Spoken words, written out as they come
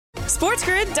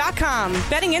SportsGrid.com.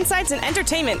 Betting insights and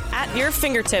entertainment at your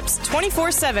fingertips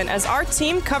 24/7 as our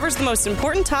team covers the most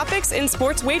important topics in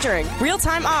sports wagering.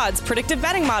 Real-time odds, predictive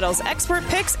betting models, expert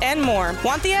picks, and more.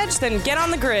 Want the edge? Then get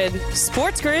on the grid.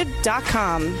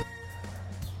 SportsGrid.com.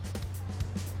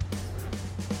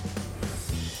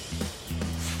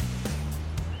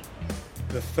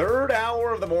 The third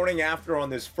hour of the morning after on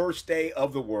this first day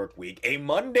of the work week, a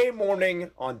Monday morning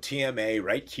on TMA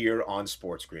right here on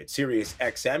Sports Grid. Sirius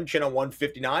XM, channel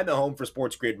 159, the home for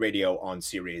Sports Grid Radio on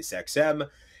Sirius XM.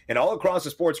 And all across the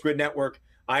Sports Grid network,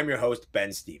 I'm your host,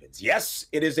 Ben Stevens. Yes,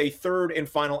 it is a third and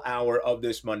final hour of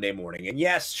this Monday morning. And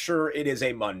yes, sure, it is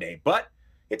a Monday, but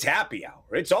it's happy hour.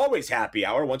 It's always happy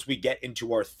hour once we get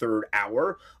into our third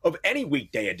hour of any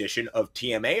weekday edition of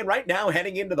TMA. And right now,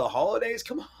 heading into the holidays,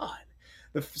 come on.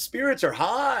 The spirits are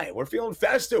high. We're feeling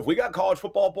festive. We got college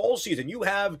football bowl season. You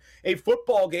have a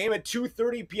football game at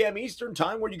 2:30 p.m. Eastern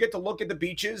time where you get to look at the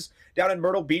beaches down in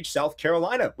Myrtle Beach, South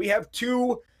Carolina. We have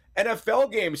two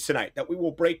NFL games tonight that we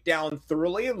will break down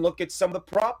thoroughly and look at some of the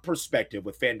prop perspective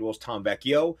with FanDuel's Tom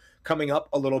Vecchio coming up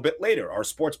a little bit later. Our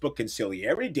sportsbook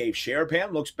consigliere, Dave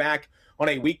Sharapan, looks back on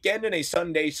a weekend and a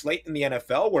Sunday slate in the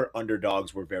NFL where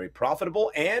underdogs were very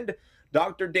profitable, and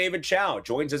Dr. David Chow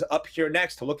joins us up here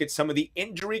next to look at some of the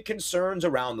injury concerns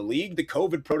around the league, the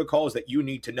COVID protocols that you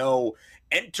need to know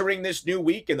entering this new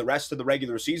week and the rest of the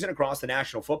regular season across the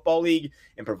National Football League,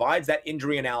 and provides that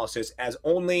injury analysis as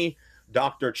only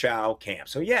Dr. Chow can.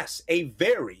 So yes, a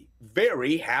very,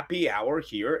 very happy hour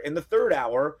here in the third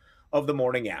hour of the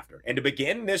morning after. And to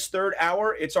begin this third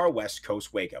hour, it's our West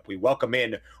Coast Wake Up. We welcome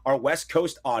in our West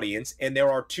Coast audience, and there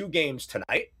are two games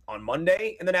tonight on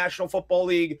Monday in the National Football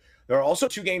League. There are also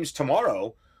two games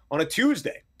tomorrow on a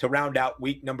Tuesday to round out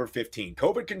week number 15.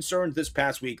 COVID concerns this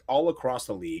past week all across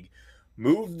the league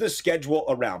moved the schedule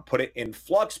around, put it in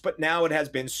flux, but now it has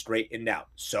been straightened out.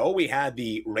 So we had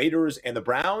the Raiders and the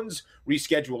Browns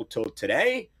rescheduled till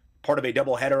today, part of a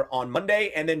doubleheader on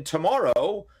Monday, and then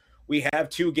tomorrow we have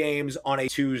two games on a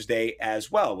Tuesday as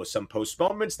well, with some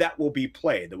postponements that will be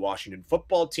played. The Washington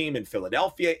football team in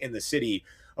Philadelphia in the city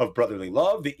of brotherly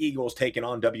love, the Eagles taking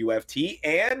on WFT,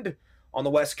 and on the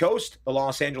West Coast, the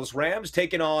Los Angeles Rams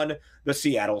taking on the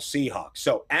Seattle Seahawks.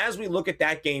 So as we look at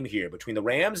that game here between the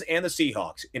Rams and the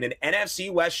Seahawks in an NFC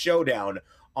West showdown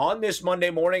on this Monday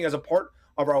morning as a part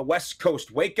of our West Coast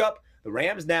Wake Up, the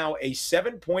Rams now a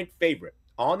 7-point favorite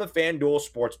on the FanDuel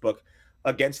Sportsbook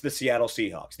against the Seattle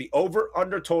Seahawks. The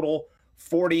over-under total,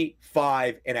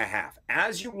 45.5.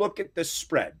 As you look at the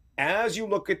spread, as you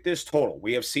look at this total,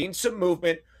 we have seen some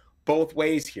movement both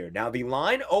ways here. Now, the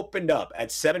line opened up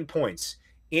at 7 points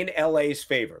in LA's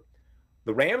favor.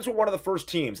 The Rams were one of the first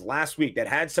teams last week that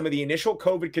had some of the initial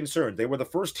COVID concerns. They were the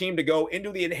first team to go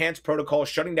into the enhanced protocol,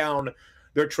 shutting down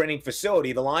their training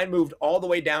facility. The line moved all the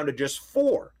way down to just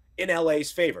 4 in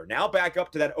LA's favor. Now back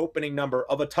up to that opening number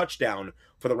of a touchdown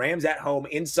for the Rams at home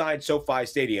inside SoFi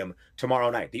Stadium tomorrow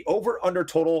night. The over-under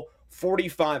total,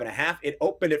 45.5. It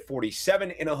opened at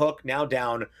 47 in a hook, now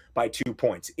down by 2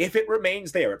 points. If it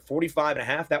remains there at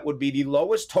 45.5, that would be the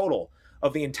lowest total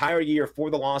of the entire year for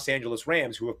the Los Angeles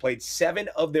Rams, who have played 7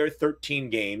 of their 13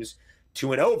 games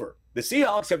to and over. The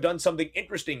Seahawks have done something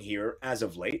interesting here as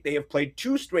of late. They have played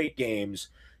 2 straight games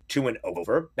to and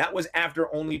over. That was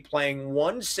after only playing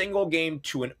 1 single game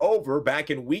to and over back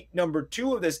in week number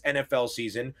 2 of this NFL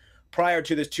season, prior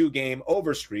to this 2-game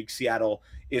over streak Seattle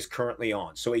is currently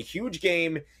on. So a huge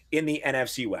game in the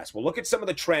NFC West. We'll look at some of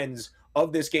the trends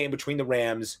of this game between the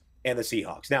Rams and the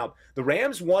Seahawks. Now, the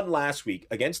Rams won last week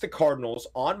against the Cardinals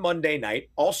on Monday night,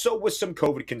 also with some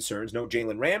COVID concerns. No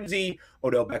Jalen Ramsey.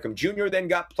 Odell Beckham Jr. then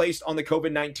got placed on the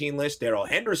COVID-19 list. Darrell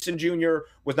Henderson Jr.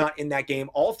 was not in that game.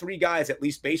 All 3 guys, at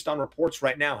least based on reports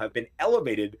right now, have been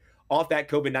elevated off that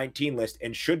COVID-19 list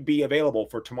and should be available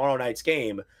for tomorrow night's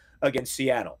game against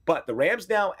Seattle. But the Rams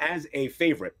now as a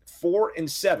favorite,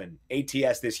 4-7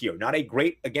 ATS this year. Not a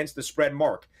great against the spread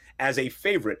mark as a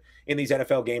favorite in these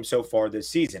NFL games so far this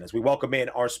season. As we welcome in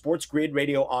our Sports Grid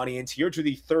Radio audience here to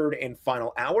the third and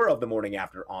final hour of the morning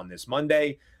after on this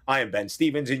Monday. I am Ben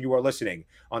Stevens, and you are listening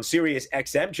on Sirius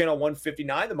XM, channel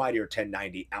 159, the mightier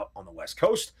 1090 out on the West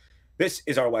Coast. This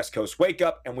is our West Coast Wake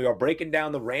Up, and we are breaking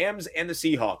down the Rams and the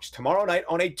Seahawks tomorrow night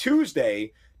on a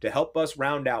Tuesday to help us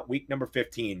round out week number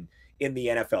 15 in the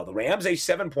NFL. The Rams, a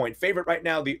 7-point favorite right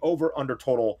now. The over-under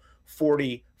total,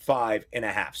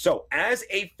 45.5. So as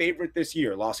a favorite this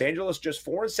year, Los Angeles just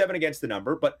 4-7 against the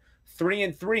number, but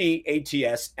 3-3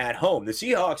 ATS at home. The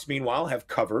Seahawks, meanwhile, have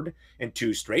covered in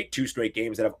two straight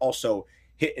games that have also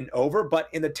hit an over. But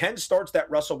in the 10 starts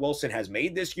that Russell Wilson has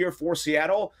made this year for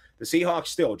Seattle, the Seahawks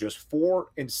still just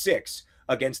 4-6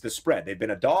 against the spread. They've been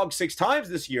a dog 6 times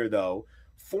this year, though,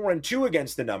 4-2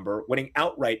 against the number, winning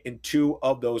outright in 2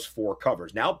 of those 4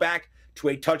 covers. Now back to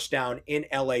a touchdown in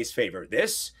LA's favor.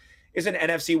 This is an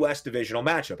NFC West divisional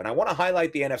matchup, and I want to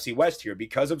highlight the NFC West here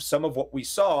because of some of what we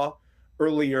saw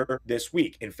earlier this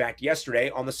week. In fact, yesterday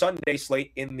on the Sunday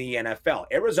slate in the NFL,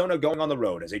 Arizona going on the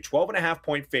road as a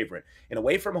 12.5-point favorite. And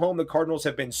away from home, the Cardinals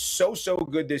have been so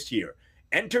good this year.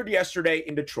 Entered yesterday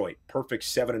in Detroit, perfect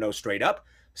 7-0 straight up,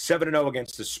 7-0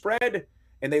 against the spread,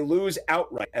 and they lose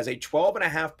outright as a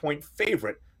 12.5-point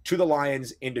favorite to the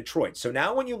Lions in Detroit. So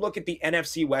now when you look at the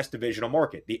NFC West divisional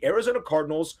market, the Arizona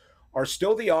Cardinals are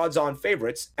still the odds-on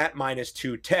favorites at minus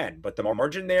 210. But the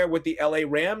margin there with the LA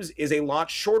Rams is a lot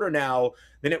shorter now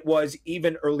than it was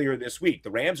even earlier this week.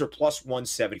 The Rams are plus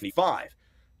 175.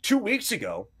 2 weeks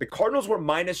ago, the Cardinals were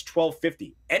minus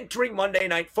 1250 entering Monday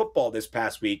Night Football this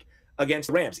past week against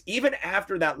the Rams. Even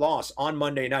after that loss on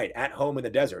Monday night at home in the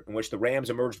desert, in which the Rams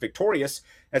emerged victorious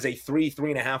as a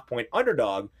 3.5-point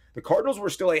underdog, the Cardinals were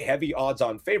still a heavy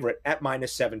odds-on favorite at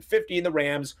minus 750, and the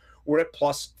Rams were at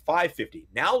plus 550.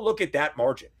 Now look at that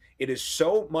margin. It is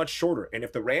so much shorter. And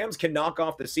if the Rams can knock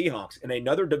off the Seahawks in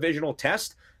another divisional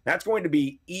test, that's going to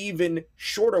be even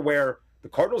shorter, where the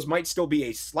Cardinals might still be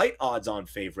a slight odds-on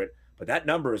favorite, but that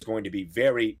number is going to be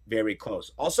very, very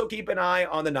close. Also keep an eye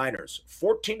on the Niners.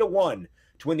 14-1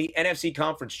 to win the NFC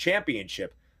Conference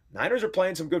Championship. Niners are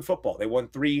playing some good football. They won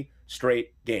 3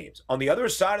 straight games. On the other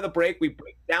side of the break, we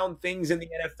break down things in the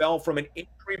NFL from an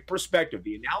injury perspective,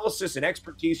 the analysis and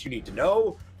expertise you need to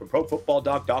know from Pro Football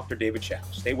Doc Dr. David Chow.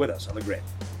 Stay with us on the Grid.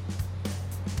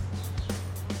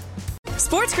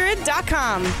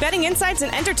 SportsGrid.com. Betting insights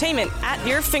and entertainment at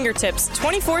your fingertips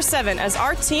 24/7 as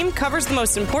our team covers the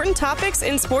most important topics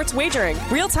in sports wagering.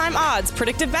 Real-time odds,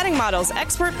 predictive betting models,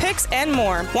 expert picks, and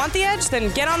more. Want the edge?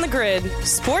 Then get on the grid.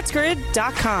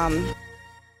 SportsGrid.com.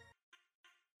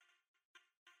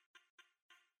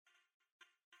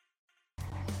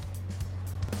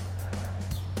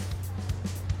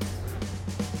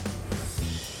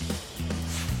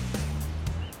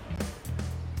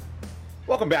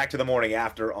 Welcome back to the Morning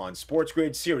After on Sports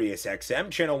Grid, Sirius XM,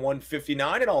 channel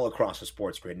 159, and all across the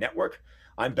Sports Grid network.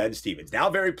 I'm Ben Stevens. Now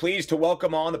very pleased to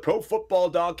welcome on the Pro Football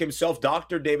Doc himself,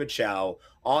 Dr. David Chow,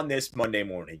 on this Monday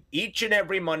morning. Each and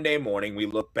every Monday morning, we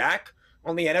look back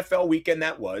on the NFL weekend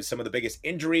that was, some of the biggest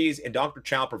injuries, and Dr.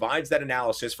 Chow provides that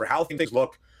analysis for how things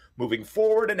look moving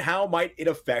forward and how might it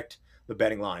affect the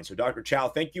betting line. So, Dr. Chow,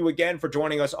 thank you again for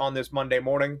joining us on this Monday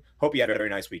morning. Hope you had a very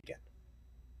nice weekend.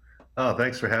 Oh,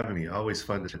 thanks for having me. Always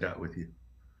fun to chat with you.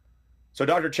 So,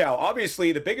 Dr. Chow,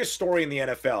 obviously the biggest story in the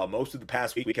NFL most of the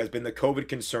past week has been the COVID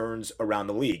concerns around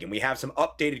the league. And we have some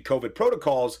updated COVID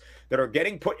protocols that are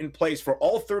getting put in place for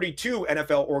all 32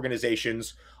 NFL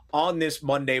organizations on this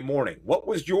Monday morning. What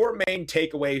was your main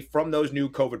takeaway from those new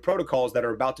COVID protocols that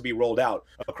are about to be rolled out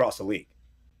across the league?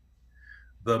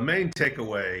 The main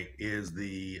takeaway is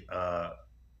the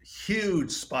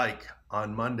huge spike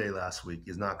on Monday last week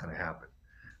is not going to happen.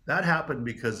 That happened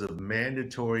because of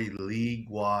mandatory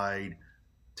league-wide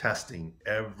testing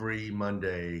every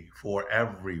Monday for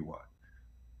everyone.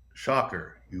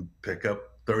 Shocker, you pick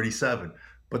up 37.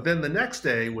 But then the next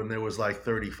day when there was like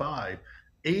 35,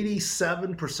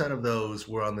 87% of those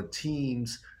were on the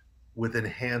teams with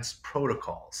enhanced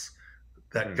protocols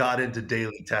that got into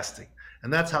daily testing.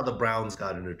 And that's how the Browns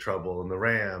got into trouble, and the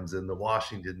Rams and the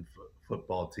Washington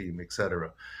football team, et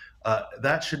cetera.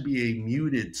 That should be a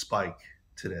muted spike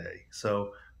today.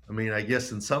 So, I mean, I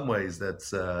guess in some ways that's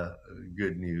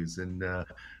good news. And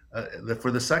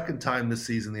for the second time this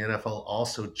season, the NFL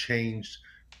also changed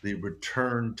the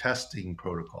return testing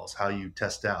protocols. How you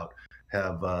test out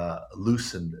have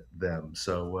loosened them.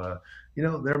 So,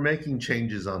 they're making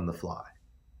changes on the fly.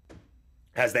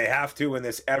 As they have to in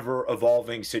this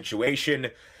ever-evolving situation.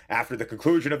 After the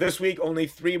conclusion of this week, only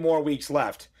 3 more weeks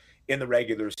left in the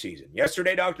regular season.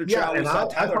 Yesterday, Dr. Chow, and I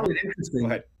found it interesting. Go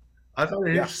ahead. I found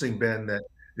it interesting, Ben, that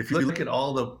if you look at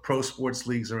all the pro sports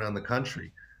leagues around the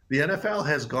country, the NFL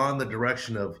has gone the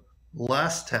direction of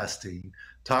less testing,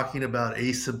 talking about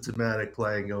asymptomatic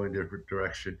play and going different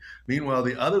direction. Meanwhile,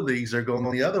 the other leagues are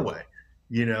going the other way.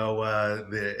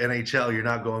 The NHL, you're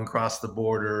not going across the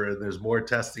border, and there's more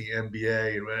testing.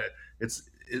 NBA, it's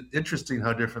interesting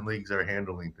how different leagues are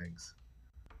handling things.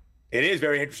 It is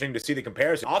very interesting to see the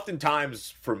comparison.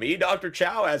 Oftentimes, for me, Dr.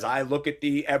 Chow, as I look at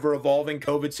the ever-evolving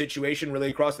COVID situation really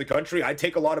across the country, I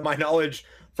take a lot of my knowledge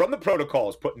from the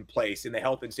protocols put in place in the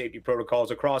health and safety protocols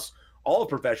across all of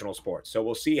professional sports. So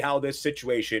we'll see how this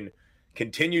situation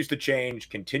continues to change,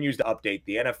 continues to update.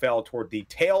 The NFL toward the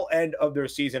tail end of their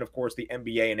season, of course, the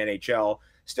NBA and NHL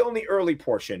still in the early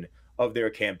portion of their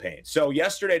campaign. So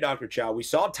yesterday, Dr. Chow, we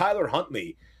saw Tyler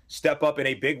Huntley step up in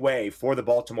a big way for the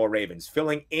Baltimore Ravens,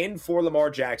 filling in for Lamar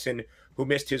Jackson, who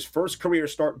missed his first career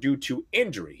start due to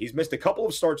injury. He's missed a couple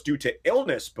of starts due to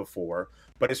illness before,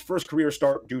 but his first career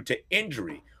start due to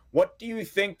injury. What do you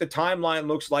think the timeline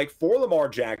looks like for Lamar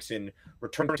Jackson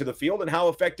returning to the field, and how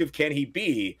effective can he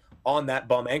be on that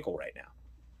bum ankle right now?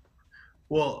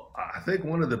 Well, I think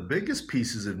one of the biggest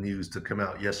pieces of news to come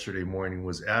out yesterday morning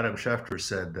was Adam Schefter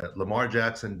said that Lamar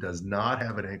Jackson does not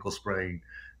have an ankle sprain.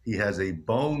 He has a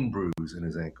bone bruise in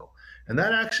his ankle. And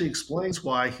that actually explains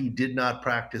why he did not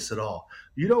practice at all.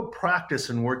 You don't practice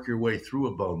and work your way through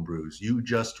a bone bruise. You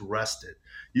just rest it.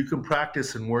 You can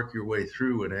practice and work your way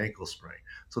through an ankle sprain.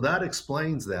 So that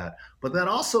explains that. But that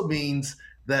also means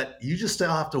that you just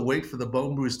still have to wait for the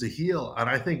bone bruise to heal. And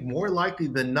I think more likely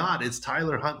than not, it's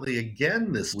Tyler Huntley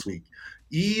again this week,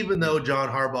 even though John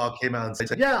Harbaugh came out and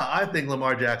said, yeah, I think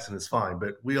Lamar Jackson is fine.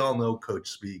 But we all know coach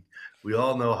speak. We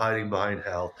all know hiding behind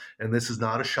health. And this is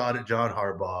not a shot at John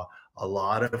Harbaugh. A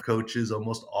lot of coaches,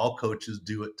 almost all coaches,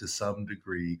 do it to some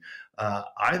degree.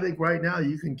 I think right now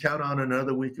you can count on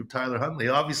another week of Tyler Huntley.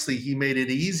 Obviously, he made it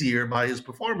easier by his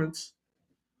performance.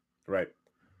 Right.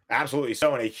 Absolutely.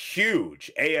 So in a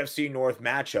huge AFC North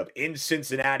matchup in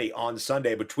Cincinnati on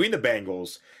Sunday between the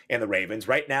Bengals and the Ravens.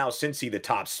 Right now, Cincy the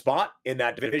top spot in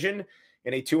that division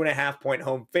and a 2.5-point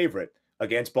home favorite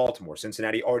against Baltimore.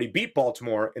 Cincinnati already beat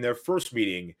Baltimore in their first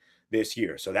meeting this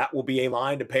year. So that will be a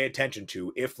line to pay attention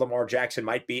to if Lamar Jackson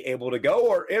might be able to go,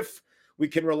 or if we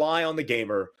can rely on the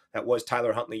gamer that was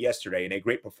Tyler Huntley yesterday in a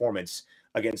great performance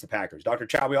against the Packers. Dr.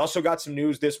 Chow, we also got some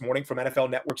news this morning from NFL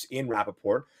Network's Ian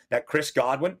Rappaport that Chris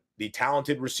Godwin, the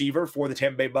talented receiver for the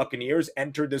Tampa Bay Buccaneers,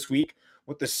 entered this week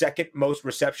with the second most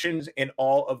receptions in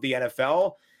all of the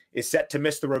NFL, is set to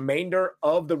miss the remainder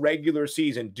of the regular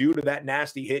season due to that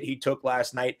nasty hit he took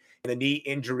last night and the knee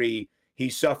injury he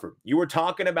suffered. You were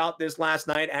talking about this last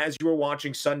night as you were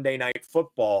watching Sunday Night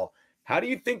Football. How do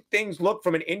you think things look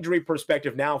from an injury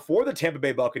perspective now for the Tampa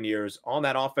Bay Buccaneers on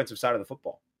that offensive side of the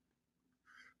football?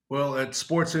 Well, at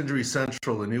Sports Injury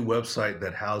Central, a new website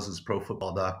that houses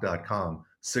ProFootballDoc.com,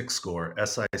 SICScore,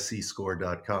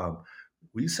 SICScore.com,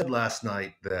 we said last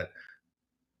night that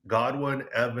Godwin,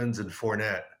 Evans, and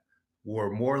Fournette were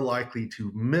more likely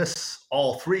to miss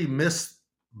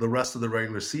the rest of the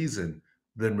regular season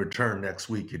than return next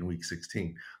week in week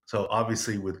 16. So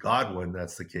obviously with Godwin,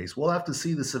 that's the case. We'll have to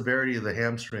see the severity of the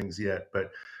hamstrings yet,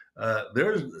 but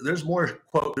there's more,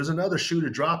 quote, there's another shoe to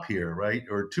drop here, right?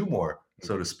 Or two more,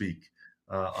 so to speak,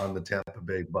 on the Tampa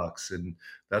Bay Bucks. And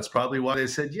that's probably why they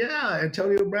said, yeah,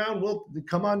 Antonio Brown, well,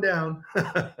 come on down.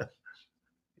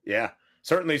 Yeah,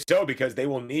 certainly so, because they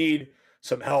will need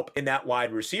some help in that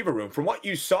wide receiver room. From what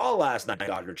you saw last night,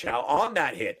 Dr. Chow, on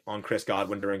that hit on Chris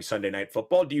Godwin during Sunday Night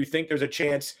Football, do you think there's a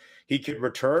chance he could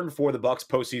return for the Bucs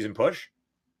postseason push?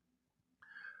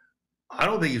 I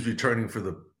don't think he's returning for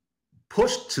the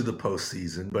push to the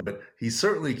postseason, but he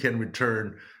certainly can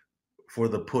return for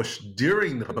the push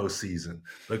during the postseason.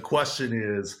 The question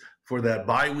is, for that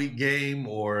bye week game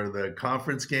or the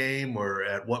conference game, or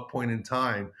at what point in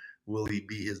time will he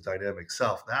be his dynamic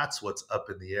self? That's what's up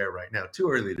in the air right now. Too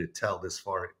early to tell this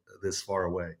far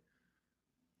away.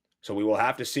 So we will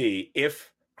have to see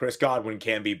if Chris Godwin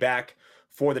can be back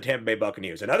for the Tampa Bay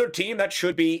Buccaneers. Another team that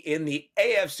should be in the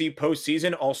AFC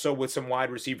postseason, also with some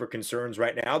wide receiver concerns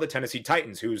right now, the Tennessee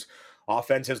Titans, whose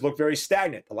offense has looked very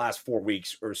stagnant the last 4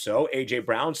 weeks or so. A.J.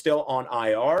 Brown still on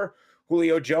IR.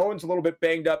 Julio Jones a little bit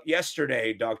banged up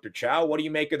yesterday, Dr. Chow. What do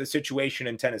you make of the situation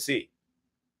in Tennessee?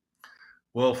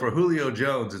 Well, for Julio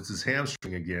Jones, it's his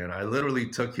hamstring again. I literally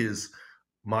took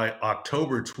my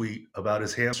October tweet about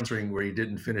his hamstring where he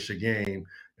didn't finish a game,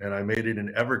 and I made it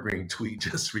an evergreen tweet,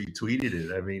 just retweeted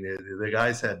it. I mean, the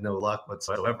guys had no luck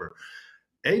whatsoever.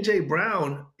 A.J.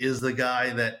 Brown is the guy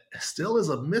that still is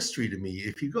a mystery to me.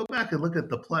 If you go back and look at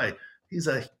the play, he's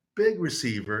a big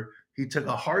receiver. He took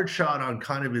a hard shot on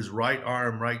kind of his right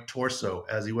arm, right torso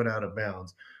as he went out of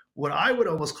bounds. What I would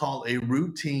almost call a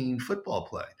routine football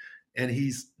play. And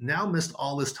he's now missed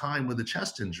all this time with a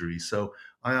chest injury. So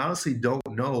I honestly don't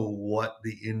know what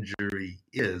the injury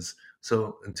is.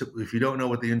 So if you don't know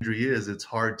what the injury is, it's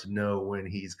hard to know when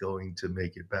he's going to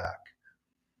make it back.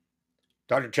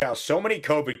 Dr. Chow, so many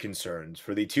COVID concerns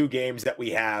for the two games that we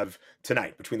have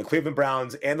tonight between the Cleveland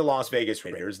Browns and the Las Vegas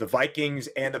Raiders, the Vikings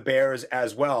and the Bears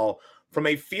as well. From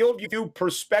a field view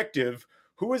perspective,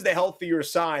 who is the healthier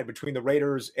side between the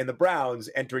Raiders and the Browns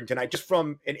entering tonight, just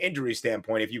from an injury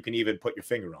standpoint, if you can even put your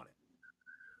finger on it?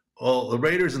 Well, the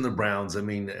Raiders and the Browns, I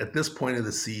mean, at this point of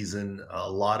the season, a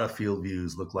lot of field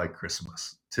views look like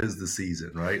Christmas. 'Tis the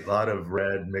season, right? A lot of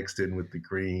red mixed in with the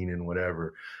green and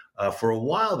whatever. For a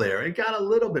while there, it got a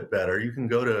little bit better. You can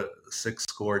go to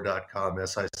sicscore.com,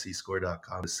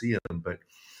 sicscore.com to see them, but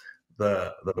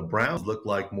the Browns look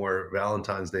like more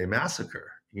Valentine's Day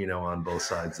massacre, on both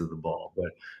sides of the ball.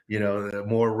 But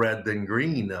more red than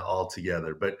green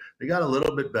altogether. But they got a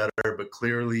little bit better, but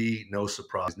clearly no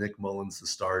surprise. Nick Mullins, the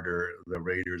starter. The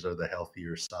Raiders are the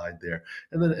healthier side there,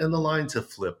 and the lines have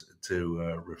flipped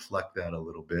to reflect that a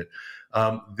little bit.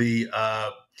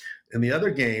 In the other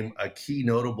game, a key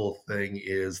notable thing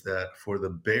is that for the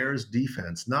Bears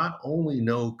defense, not only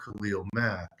no Khalil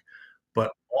Mack,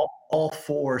 but all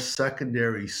four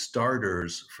secondary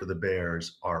starters for the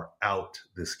Bears are out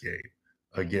this game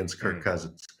against Kirk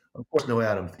Cousins. Of course, no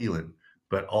Adam Thielen,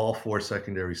 but all four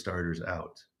secondary starters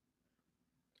out.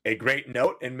 A great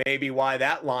note, and maybe why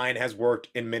that line has worked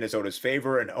in Minnesota's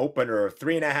favor. An opener of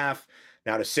 3.5,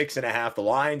 now to 6.5. The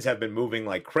lines have been moving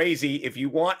like crazy. If you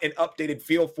want an updated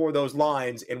feel for those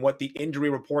lines and what the injury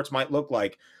reports might look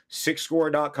like,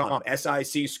 sicscore.com,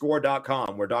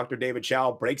 sicscore.com, where Dr. David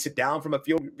Chow breaks it down from a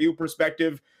field view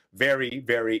perspective. Very,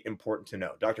 very important to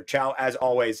know. Dr. Chow, as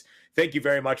always, thank you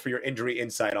very much for your injury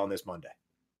insight on this Monday.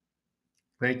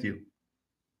 Thank you.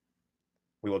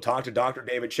 We will talk to Dr.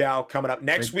 David Chow coming up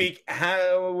next week,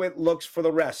 how it looks for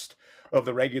the rest of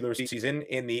the regular season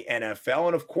in the NFL.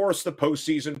 And, of course, the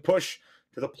postseason push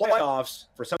to the playoffs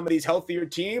for some of these healthier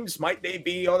teams. Might they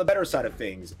be on the better side of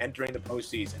things entering the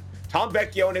postseason? Tom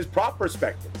Vecchio and his prop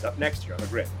perspectives up next here on The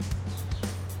Grid.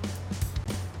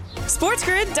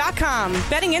 SportsGrid.com.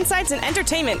 Betting insights and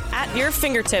entertainment at your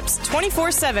fingertips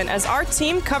 24/7 as our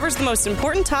team covers the most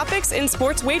important topics in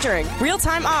sports wagering.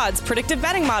 Real-time odds, predictive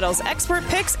betting models, expert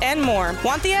picks, and more.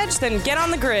 Want the edge? Then get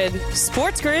on the grid.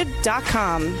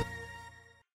 SportsGrid.com.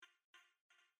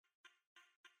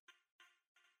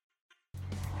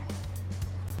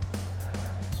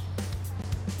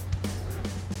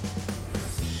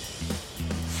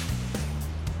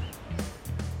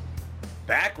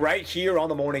 Back right here on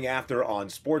the morning after on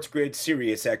Sports Grid,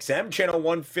 Sirius XM, channel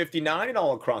 159, and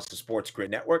all across the Sports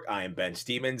Grid network. I am Ben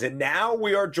Stevens, and now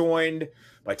we are joined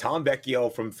by Tom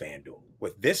Vecchio from FanDuel.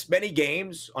 With this many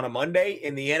games on a Monday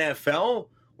in the NFL,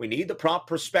 we need the prop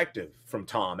perspective from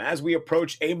Tom as we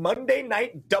approach a Monday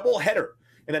night doubleheader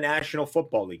in the National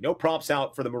Football League. No props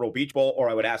out for the Myrtle Beach Bowl, or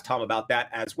I would ask Tom about that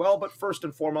as well. But first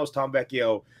and foremost, Tom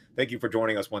Vecchio, thank you for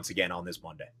joining us once again on this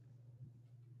Monday.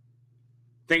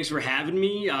 Thanks for having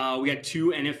me. We got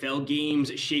 2 NFL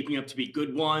games shaping up to be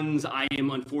good ones. I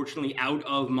am unfortunately out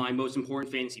of my most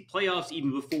important fantasy playoffs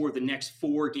even before the next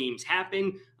 4 games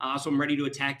happen. So I'm ready to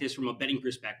attack this from a betting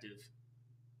perspective.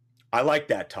 I like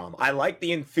that, Tom. I like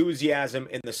the enthusiasm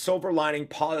and the silver lining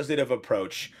positive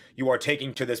approach you are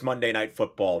taking to this Monday Night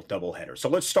Football doubleheader. So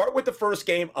let's start with the first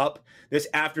game up this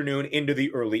afternoon into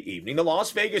the early evening. The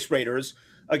Las Vegas Raiders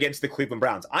against the Cleveland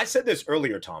Browns. I said this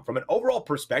earlier, Tom, from an overall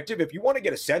perspective, if you want to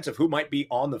get a sense of who might be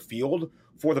on the field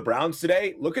for the Browns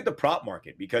today, look at the prop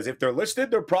market, because if they're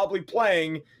listed, they're probably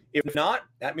playing. If not,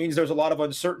 that means there's a lot of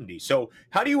uncertainty. So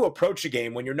how do you approach a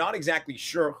game when you're not exactly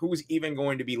sure who's even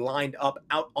going to be lined up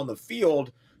out on the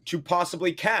field to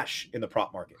possibly cash in the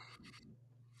prop market?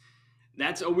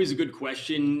 That's always a good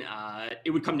question.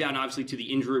 It would come down, obviously, to the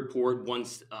injury report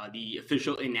once the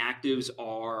official inactives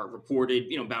are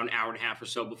reported, about an hour and a half or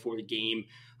so before the game.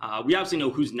 We obviously know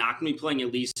who's not going to be playing,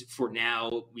 at least for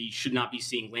now. We should not be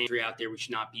seeing Landry out there. We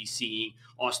should not be seeing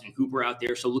Austin Hooper out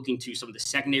there. So looking to some of the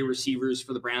secondary receivers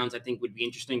for the Browns, I think would be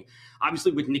interesting.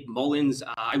 Obviously, with Nick Mullins,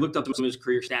 I looked up some of his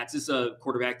career stats. This is a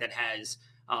quarterback that has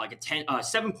like a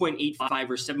 7.85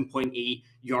 or 7.8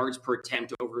 yards per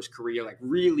attempt over his career, like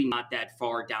really not that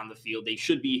far down the field. They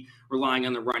should be relying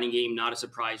on the running game, not a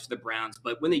surprise for the Browns.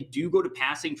 But when they do go to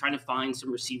passing, trying to find some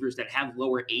receivers that have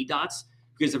lower ADOTs,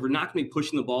 because if we're not going to be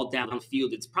pushing the ball down the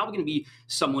field, it's probably going to be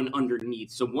someone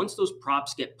underneath. So once those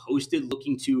props get posted,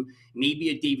 looking to maybe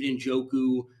a David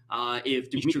Njoku, if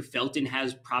Demetri Felton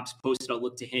has props posted, I'll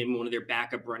look to him, one of their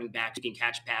backup running backs who can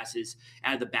catch passes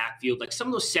out of the backfield. Like some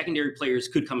of those secondary players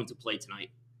could come into play tonight.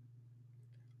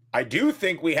 I do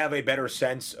think we have a better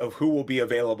sense of who will be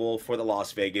available for the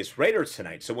Las Vegas Raiders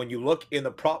tonight. So when you look in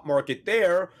the prop market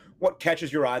there, what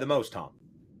catches your eye the most, Tom?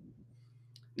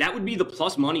 That would be the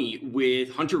plus money with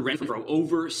Hunter Renfrow,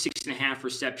 over 6.5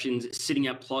 receptions, sitting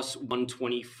at plus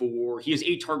 124. He has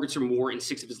 8 targets or more in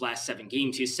 6 of his last 7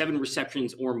 games. He has 7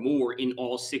 receptions or more in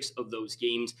all 6 of those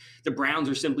games. The Browns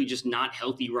are simply just not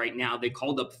healthy right now. They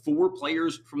called up 4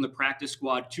 players from the practice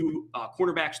squad, 2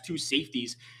 cornerbacks, 2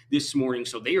 safeties this morning.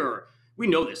 So we we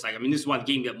know this. Like, I mean, this is why the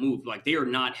game got moved. Like, they are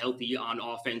not healthy on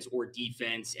offense or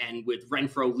defense. And with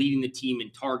Renfrow leading the team in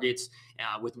targets,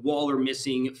 with Waller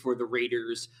missing for the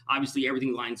Raiders, obviously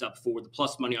everything lines up for the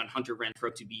plus money on Hunter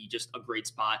Renfrow to be just a great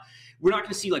spot. We're not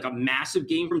going to see like a massive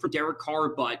game from Derek Carr,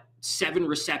 but 7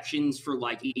 receptions for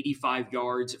like 85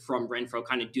 yards from Renfrow,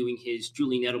 kind of doing his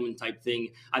Julian Edelman type thing,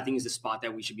 I think is the spot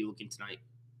that we should be looking tonight.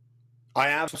 I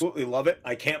absolutely love it.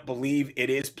 I can't believe it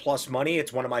is plus money.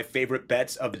 It's one of my favorite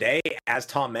bets of the day. As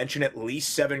Tom mentioned, at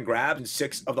least 7 grabs in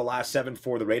 6 of the last 7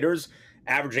 for the Raiders,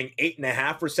 averaging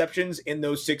 8.5 receptions in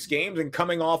those 6 games, and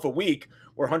coming off a week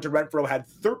where Hunter Renfrow had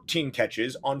 13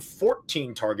 catches on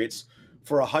 14 targets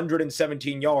for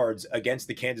 117 yards against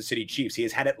the Kansas City Chiefs. He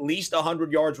has had at least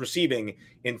 100 yards receiving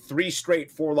in 3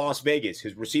 straight for Las Vegas.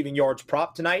 His receiving yards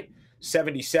prop tonight,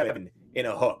 77 in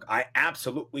a hook. I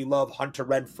absolutely love Hunter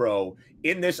Renfrow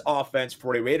in this offense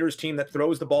for a Raiders team that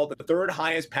throws the ball at the 3rd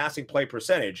highest passing play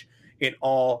percentage in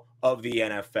all of the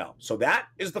NFL. So that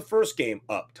is the first game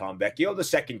up, Tom Vecchio. The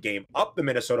second game up, the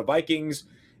Minnesota Vikings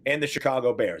and the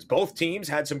Chicago Bears. Both teams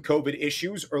had some COVID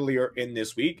issues earlier in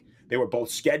this week. They were both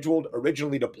scheduled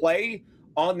originally to play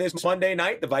on this Monday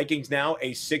night. The Vikings now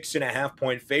a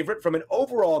 6.5-point favorite. From an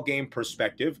overall game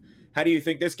perspective, how do you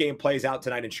think this game plays out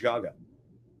tonight in Chicago?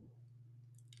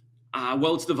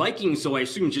 Well, it's the Vikings, so I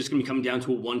assume it's just going to come down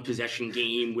to a 1-possession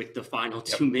game with the final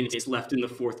 2 minutes left in the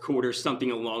fourth quarter,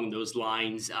 something along those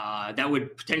lines. That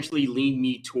would potentially lean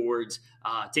me towards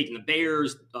taking the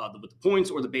Bears with the points,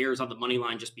 or the Bears on the money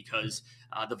line, just because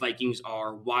the Vikings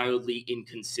are wildly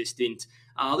inconsistent.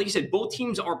 Like you said, both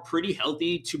teams are pretty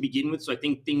healthy to begin with, so I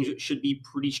think things should be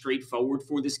pretty straightforward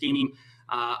for this game.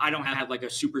 I don't have like a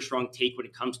super strong take when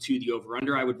it comes to the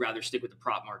over-under. I would rather stick with the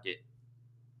prop market.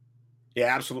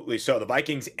 Yeah, absolutely. So the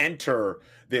Vikings enter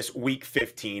this week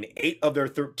 15, 8 of their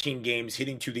 13 games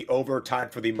hitting to the over,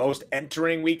 tied for the most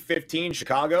entering week 15.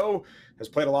 Chicago has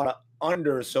played a lot of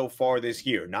under so far this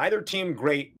year. Neither team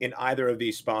great in either of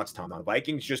these spots, Tom. The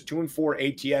Vikings just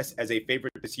 2-4 ATS as a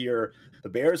favorite this year. The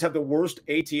Bears have the worst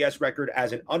ATS record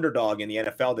as an underdog in the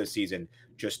NFL this season,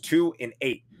 just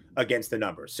 2-8 against the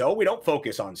numbers. So we don't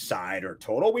focus on side or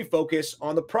total. We focus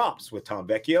on the props with Tom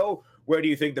Vecchio. Where do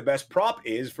you think the best prop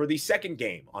is for the second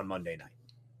game on Monday night?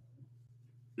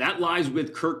 That lies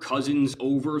with Kirk Cousins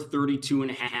over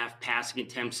 32.5 passing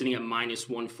attempts, sitting at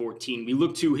 -114. We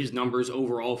look to his numbers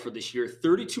overall for this year: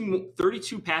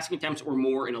 32 passing attempts or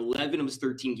more in 11 of his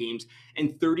 13 games,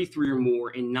 and 33 or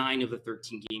more in 9 of the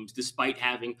 13 games, despite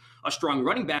having a strong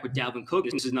running back with Dalvin Cook.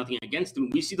 This is nothing against him.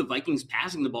 We see the Vikings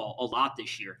passing the ball a lot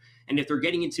this year. And if they're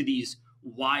getting into these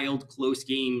wild, close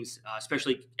games,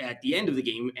 especially at the end of the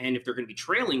game, and if they're going to be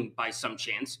trailing by some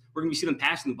chance, we're going to see them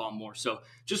passing the ball more. So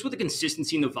just with the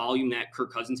consistency and the volume that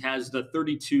Kirk Cousins has, the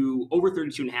over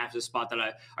 32.5 is a spot that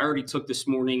I already took this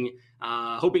morning,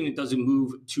 hoping it doesn't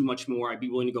move too much more. I'd be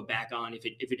willing to go back on if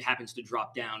it happens to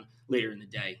drop down later in the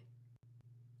day.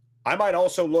 I might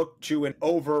also look to an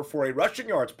over for a rushing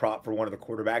yards prop for one of the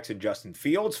quarterbacks in Justin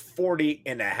Fields,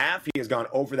 40.5. He has gone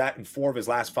over that in 4 of his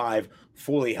last 5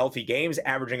 fully healthy games,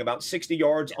 averaging about 60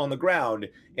 yards on the ground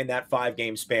in that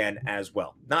 5-game span as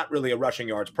well. Not really a rushing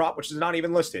yards prop, which is not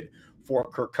even listed for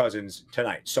Kirk Cousins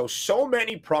tonight. So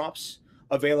many props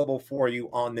available for you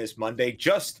on this Monday,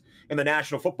 just in the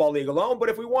National Football League alone. But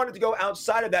if we wanted to go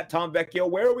outside of that, Tom Vecchio,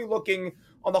 where are we looking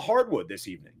on the hardwood this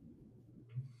evening?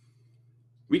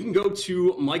 We can go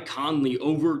to Mike Conley,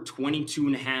 over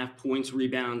 22.5 points,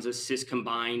 rebounds, assists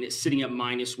combined, sitting at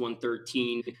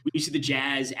 -113. We see the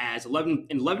Jazz as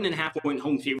 11.5-point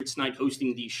home favorites tonight,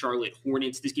 hosting the Charlotte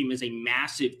Hornets. This game is a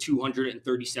massive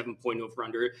 237-point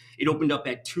over-under. It opened up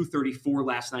at 234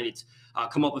 last night. It's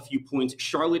come up a few points.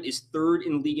 Charlotte is 3rd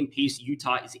in the league in pace.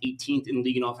 Utah is 18th in the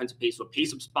league in offensive pace. So a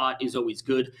pace-up spot is always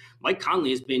good. Mike Conley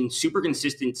has been super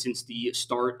consistent since the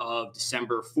start of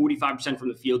December. 45% from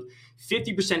the field,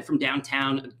 50% from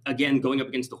downtown. Again, going up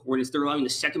against the Hornets, they're allowing the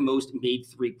second most made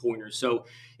 3-pointers. So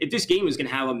if this game is going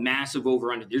to have a massive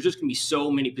over-under, there's just going to be so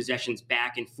many possessions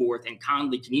back and forth, and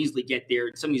Conley can easily get there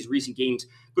in some of these recent games,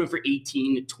 going for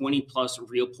 18, 20-plus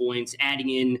real points, adding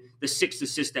in the 6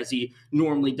 assists as he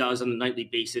normally does on a nightly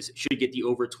basis, should get the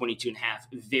over 22.5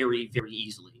 very, very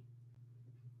easily.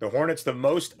 The Hornets, the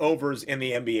most overs in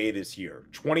the NBA this year,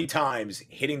 20 times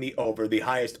hitting the over, the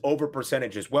highest over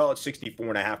percentage as well at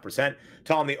 64.5%.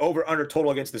 Tom, the over-under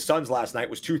total against the Suns last night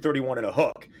was 231 and a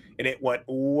hook, and it went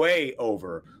way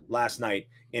over last night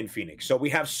in Phoenix. So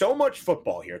we have so much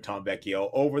football here, Tom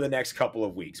Vecchio, over the next couple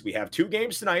of weeks. We have 2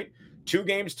 games tonight, 2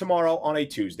 games tomorrow on a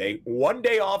Tuesday, 1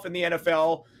 day off in the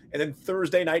NFL, and then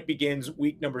Thursday night begins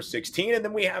week number 16, and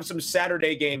then we have some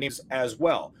Saturday games as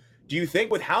well. Do you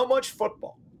think with how much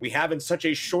football we have in such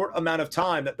a short amount of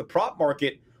time that the prop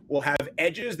market will have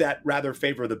edges that rather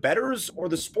favor the bettors or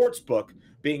the sports book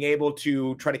being able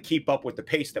to try to keep up with the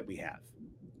pace that we have?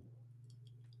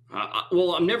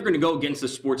 Well, I'm never going to go against the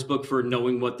sports book for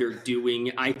knowing what they're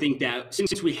doing. I think that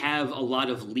since we have a lot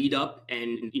of lead up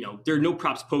and, there are no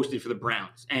props posted for the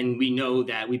Browns, and we know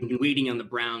that we've been waiting on the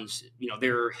Browns,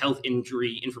 their health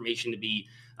injury information to be,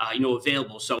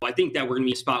 available. So I think that we're going to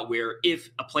be a spot where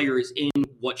if a player is in,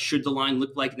 what should the line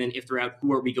look like? And then if they're out,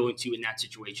 who are we going to in that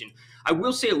situation? I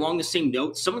will say along the same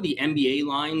note, some of the NBA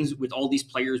lines with all these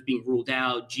players being ruled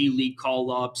out, G League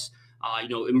call-ups,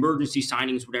 emergency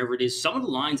signings, whatever it is. Some of the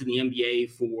lines in the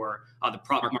NBA for the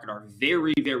prop market are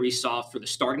very, very soft for the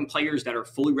starting players that are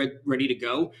fully ready to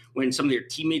go. When some of their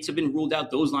teammates have been ruled out,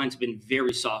 those lines have been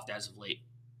very soft as of late.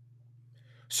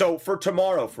 So for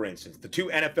tomorrow, for instance, the two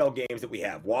NFL games that we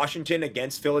have, Washington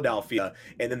against Philadelphia,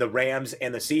 and then the Rams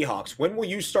and the Seahawks, when will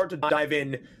you start to dive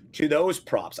in to those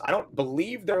props? I don't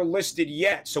believe they're listed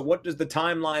yet. So what does the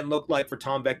timeline look like for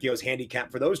Tom Vecchio's handicap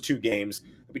for those two games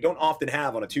that we don't often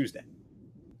have on a Tuesday?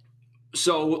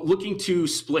 So looking to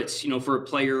splits, for a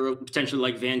player potentially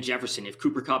like Van Jefferson, if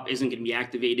Cooper Kupp isn't going to be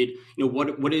activated,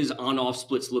 what does on-off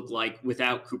splits look like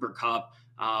without Cooper Kupp?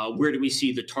 Where do we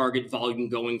see the target volume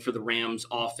going for the Rams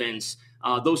offense?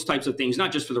 Those types of things,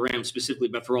 not just for the Rams specifically,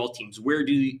 but for all teams. Where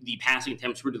do the passing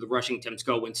attempts, where do the rushing attempts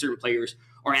go when certain players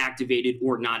are activated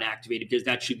or not activated? Because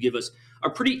that should give us a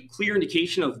pretty clear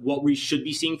indication of what we should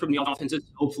be seeing from the offenses.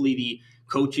 Hopefully the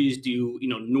coaches do,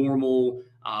 normal,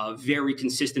 very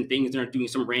consistent things. They're not doing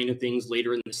some random things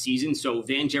later in the season. So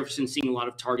Van Jefferson seeing a lot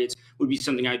of targets would be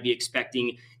something I'd be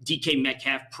expecting. DK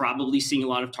Metcalf probably seeing a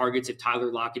lot of targets if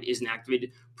Tyler Lockett isn't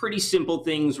activated. Pretty simple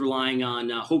things relying on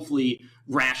hopefully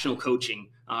rational coaching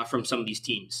from some of these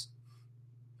teams.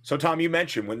 So, Tom, you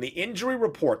mentioned when the injury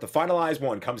report, the finalized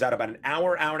one, comes out about an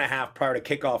hour and a half prior to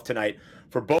kickoff tonight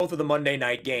for both of the Monday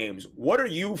night games. What are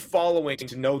you following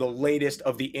to know the latest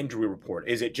of the injury report?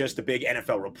 Is it just the big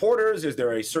NFL reporters? Is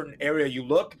there a certain area you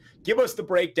look? Give us the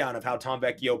breakdown of how Tom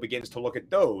Vecchio begins to look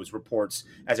at those reports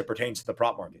as it pertains to the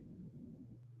prop market.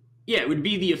 Yeah, it would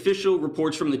be the official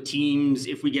reports from the teams.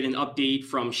 If we get an update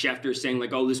from Schefter saying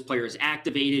like, oh, this player is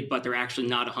activated, but they're actually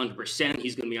not 100%.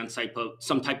 He's going to be on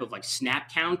some type of like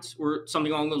snap count or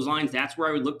something along those lines. That's where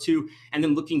I would look to. And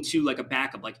then looking to like a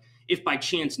backup, like if by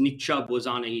chance Nick Chubb was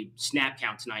on a snap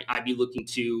count tonight, I'd be looking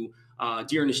to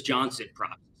Dearness Johnson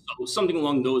props. So something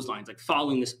along those lines, like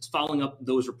following up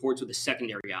those reports with the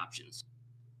secondary options.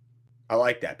 I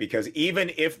like that, because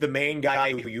even if the main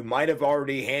guy who you might have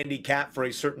already handicapped for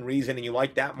a certain reason and you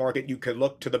like that market, you could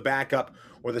look to the backup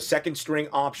or the second string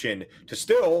option to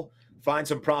still find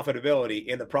some profitability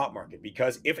in the prop market.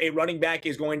 Because if a running back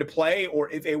is going to play or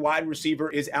if a wide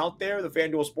receiver is out there, the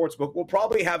FanDuel Sportsbook will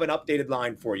probably have an updated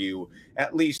line for you,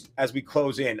 at least as we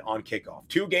close in on kickoff.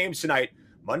 Two games tonight.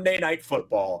 Monday Night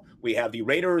Football. We have the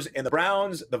Raiders and the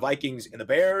Browns, the Vikings and the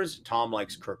Bears. Tom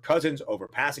likes Kirk Cousins over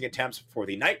passing attempts for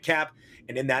the nightcap.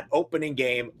 And in that opening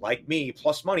game, like me,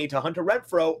 plus money to Hunter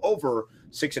Renfrow over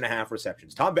 6.5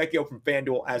 receptions. Tom Vecchio from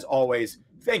FanDuel, as always,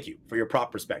 thank you for your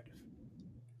prop perspective.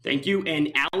 Thank you.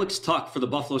 And Alex Tuck for the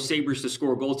Buffalo Sabres to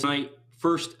score a goal tonight.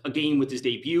 First a game with his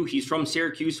debut. He's from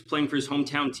Syracuse, playing for his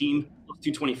hometown team.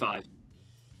 225.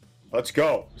 Let's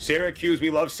go. Syracuse, we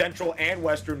love Central and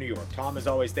Western New York. Tom, as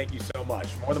always, thank you so much.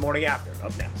 More the morning after.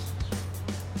 Up next.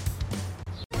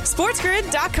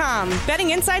 SportsGrid.com.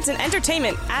 Betting insights and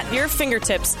entertainment at your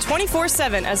fingertips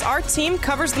 24/7 as our team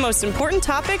covers the most important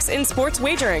topics in sports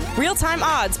wagering. Real-time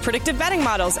odds, predictive betting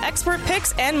models, expert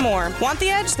picks, and more. Want the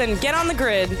edge? Then get on the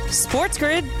grid.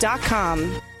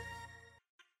 SportsGrid.com.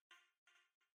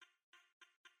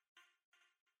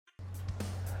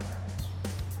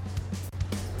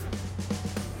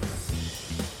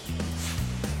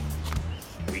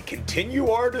 Continue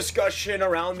our discussion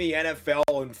around the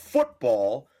NFL and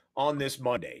football on this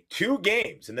Monday. Two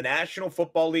games in the National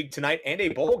Football League tonight and a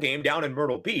bowl game down in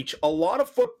Myrtle Beach. A lot of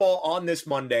football on this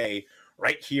Monday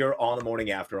right here on the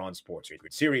morning after on Sports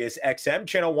Grid. Sirius XM,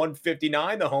 channel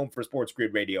 159, the home for Sports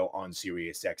Grid Radio on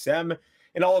Sirius XM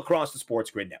and all across the Sports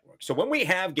Grid network. So when we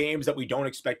have games that we don't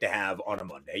expect to have on a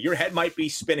Monday, your head might be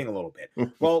spinning a little bit.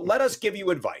 Well, let us give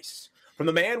you advice from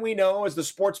the man we know as the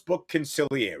Sportsbook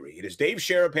Consigliere. It is Dave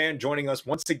Sharapan joining us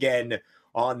once again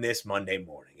on this Monday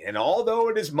morning. And although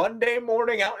it is Monday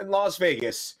morning out in Las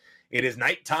Vegas, it is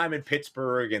nighttime in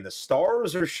Pittsburgh, and the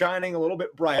stars are shining a little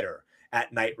bit brighter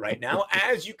at night right now.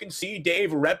 As you can see,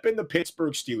 Dave repping the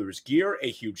Pittsburgh Steelers gear, a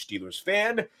huge Steelers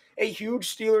fan, a huge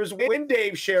Steelers win,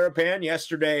 Dave Sharapan,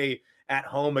 yesterday at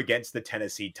home against the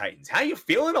Tennessee Titans. How you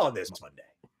feeling on this Monday?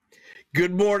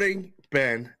 Good morning.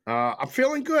 Ben. I'm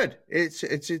feeling good. It's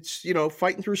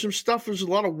fighting through some stuff. There's a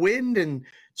lot of wind and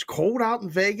it's cold out in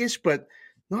Vegas, but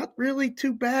not really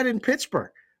too bad in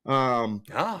Pittsburgh. Are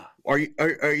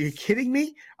you kidding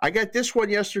me? I got this one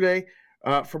yesterday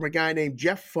from a guy named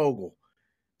Jeff Fogel.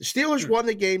 The Steelers won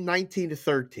the game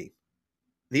 19-13.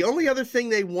 The only other thing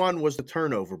they won was the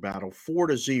turnover battle,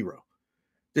 4-0.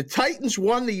 The Titans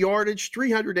won the yardage,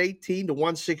 318 to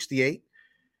 168.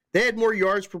 They had more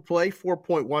yards per play,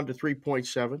 4.1 to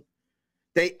 3.7.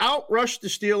 They outrushed the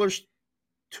Steelers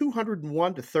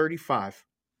 201 to 35.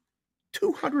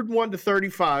 201 to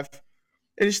 35.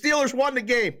 And the Steelers won the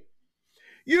game.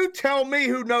 You tell me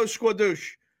who knows Squadoosh.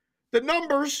 The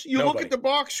numbers, you Nobody. look at the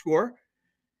box score,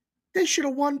 they should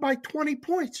have won by 20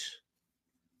 points.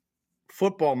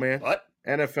 Football, man. But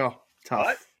NFL,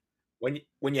 tough. But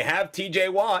when you have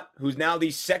TJ Watt, who's now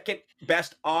the second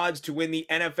best odds to win the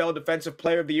NFL Defensive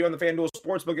Player of the Year on the FanDuel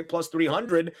Sportsbook at plus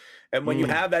 300, and when you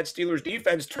have that Steelers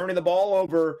defense turning the ball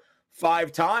over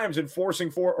 5 times and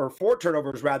forcing 4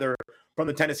 turnovers rather from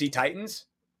the Tennessee Titans,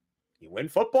 you win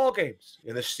football games.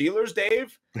 And the Steelers,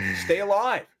 Dave, stay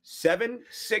alive.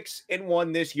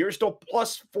 7-6-1 this year, still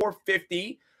plus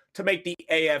 450 to make the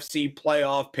AFC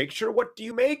playoff picture. What do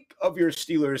you make of your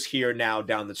Steelers here now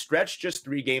down the stretch? Just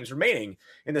 3 games remaining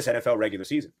in this NFL regular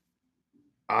season.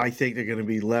 I think they're going to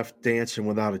be left dancing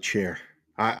without a chair.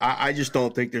 I just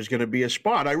don't think there's going to be a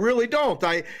spot. I really don't.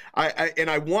 I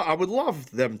would love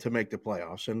them to make the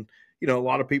playoffs. And a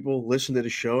lot of people listen to the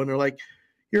show and they're like,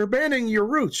 "You're abandoning your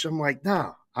roots." I'm like,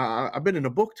 "Nah, I've been in a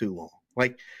book too long."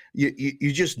 Like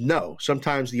you just know.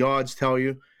 Sometimes the odds tell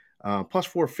you plus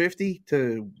 450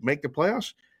 to make the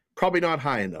playoffs, probably not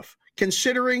high enough.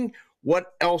 Considering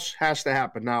what else has to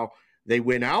happen. Now, they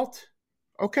win out.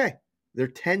 Okay, they're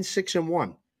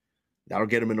 10-6-1. That'll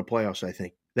get them in the playoffs, I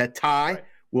think. That tie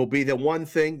will be the one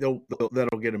thing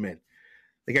that'll get them in.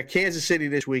 They got Kansas City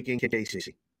this week in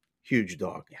KC. Huge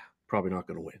dog. Yeah. Probably not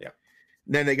going to win. Yeah.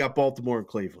 And then they got Baltimore and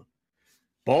Cleveland.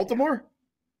 Baltimore,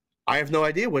 I have no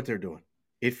idea what they're doing.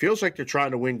 It feels like they're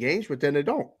trying to win games, but then they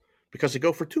don't because they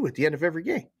go for 2 at the end of every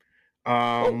game.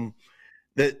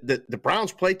 The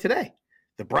Browns played today.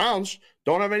 The Browns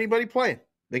don't have anybody playing.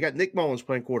 They got Nick Mullins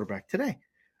playing quarterback today.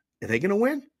 Are they going to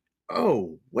win?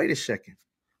 Oh, wait a second.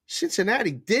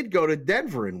 Cincinnati did go to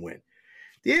Denver and win.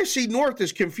 The AFC North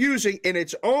is confusing in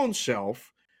its own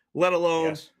self, let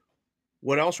alone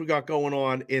what else we got going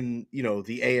on in,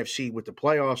 the AFC with the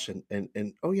playoffs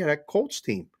and oh yeah, that Colts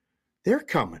team, they're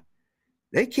coming.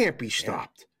 They can't be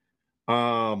stopped.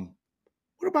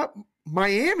 What about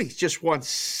Miami's just won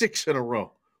 6 in a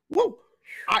row? Whoa.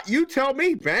 You tell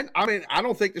me, Ben. I mean, I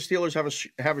don't think the Steelers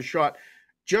have a shot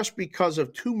just because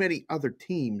of too many other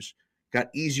teams got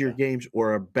easier games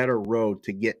or a better road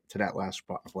to get to that last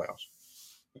spot in the playoffs.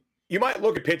 You might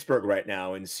look at Pittsburgh right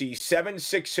now and see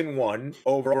 7-6-1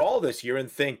 overall this year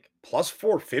and think plus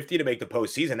 450 to make the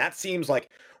postseason. That seems like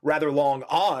rather long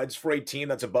odds for a team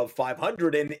that's above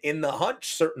 500 and in the hunt,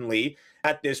 certainly,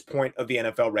 at this point of the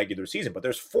NFL regular season. But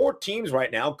there's 4 teams right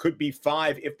now, could be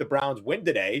 5 if the Browns win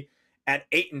today,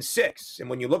 at 8-6. And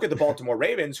when you look at the Baltimore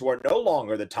Ravens, who are no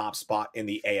longer the top spot in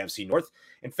the AFC North,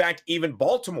 in fact, even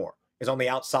Baltimore is on the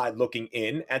outside looking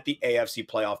in at the AFC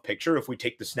playoff picture. If we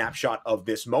take the snapshot of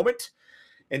this moment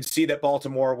and see that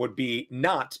Baltimore would be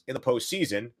not in the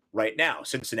postseason right now.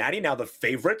 Cincinnati, now the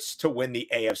favorites to win the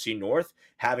AFC North,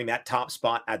 having that top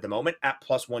spot at the moment at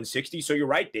plus 160. So you're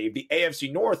right, Dave. The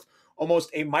AFC North, almost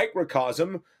a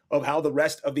microcosm of how the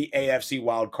rest of the AFC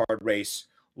wildcard race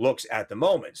looks at the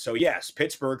moment. So yes,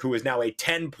 Pittsburgh, who is now a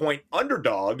 10-point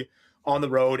underdog on the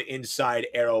road inside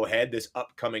Arrowhead this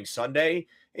upcoming Sunday,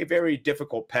 a very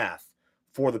difficult path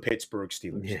for the Pittsburgh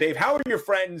Steelers. Yeah. Dave, how are your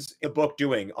friends in the book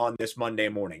doing on this Monday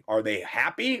morning? Are they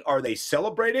happy? Are they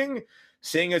celebrating?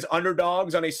 Seeing as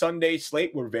underdogs on a Sunday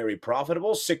slate were very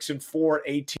profitable,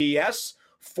 6-4 ATS,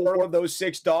 4 of those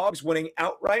 6 dogs winning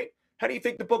outright. How do you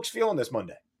think the book's feeling this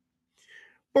Monday?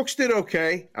 Books did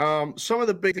okay. Some of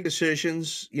the big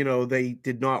decisions, they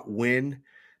did not win.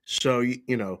 So,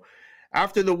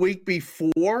 after the week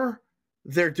before,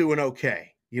 they're doing okay.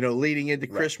 Leading into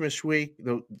Christmas week,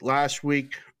 the last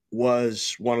week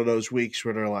was one of those weeks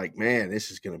where they're like, man, this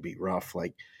is going to be rough.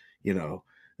 Like,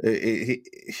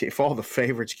 if all the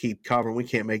favorites keep covering, we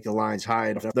can't make the lines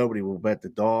high enough. Nobody will bet the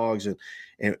dogs and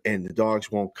the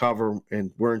dogs won't cover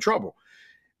and we're in trouble.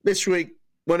 This week,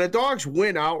 when the dogs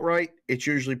win outright, it's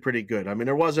usually pretty good. I mean,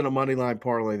 there wasn't a money line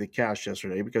parlay that cashed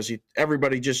yesterday because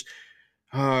everybody just,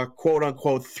 quote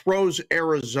unquote, throws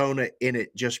Arizona in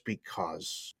it just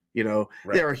because,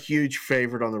 they're a huge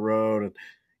favorite on the road and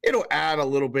it'll add a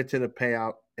little bit to the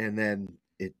payout and then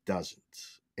it doesn't.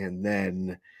 And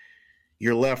then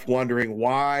you're left wondering,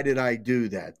 why did I do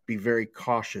that? Be very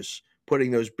cautious putting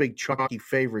those big chalky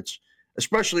favorites,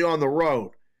 especially on the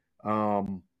road,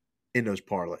 in those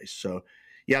parlays. So,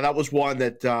 yeah, that was one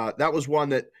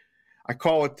that I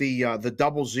call it the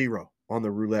double zero on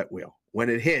the roulette wheel. When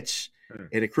it hits,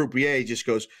 and a croupier just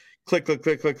goes click, click,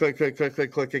 click, click, click, click, click,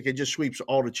 click, click, it just sweeps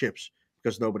all the chips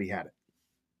because nobody had it.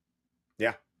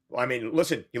 Yeah. Well, I mean,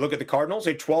 listen, you look at the Cardinals,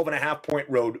 a 12.5-point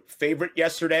road favorite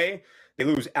yesterday. They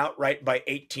lose outright by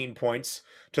 18 points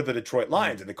to the Detroit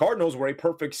Lions. And the Cardinals were a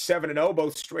perfect 7-0,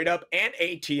 both straight up and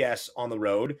ATS on the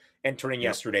road, entering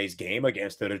yesterday's game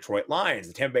against the Detroit Lions.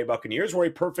 The Tampa Bay Buccaneers were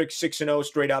a perfect 6-0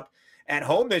 straight up at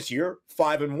home this year,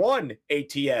 5-1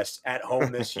 ATS at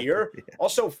home this year.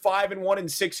 Also 5-1 in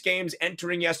 6 games,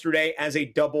 entering yesterday as a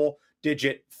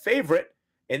double-digit favorite,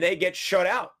 and they get shut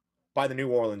out by the New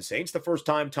Orleans Saints. The first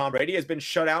time Tom Brady has been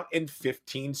shut out in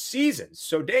 15 seasons.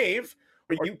 So, Dave,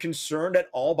 are you concerned at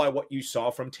all by what you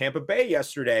saw from Tampa Bay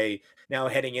yesterday, now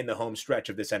heading in the home stretch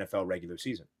of this NFL regular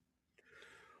season?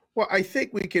 Well, I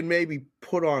think we can maybe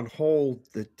put on hold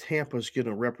that Tampa's going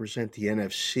to represent the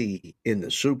NFC in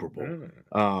the Super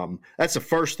Bowl. That's the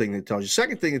first thing that tells you.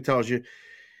 Second thing it tells you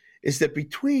is that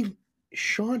between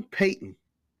Sean Payton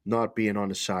not being on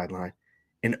the sideline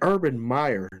and Urban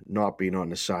Meyer not being on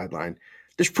the sideline,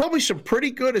 there's probably some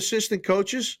pretty good assistant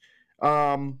coaches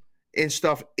and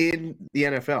stuff in the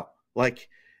NFL. Like,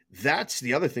 that's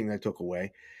the other thing that I took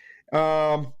away.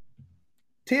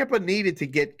 Tampa needed to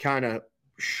get kind of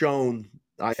shown,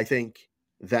 I think,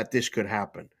 that this could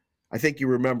happen. I think you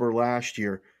remember last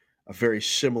year a very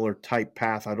similar type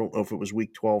path. I don't know if it was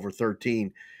week 12 or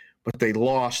 13, but they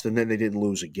lost and then they didn't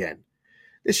lose again.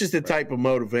 This is the type of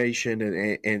motivation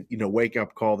and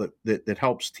wake-up call that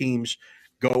helps teams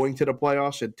going to the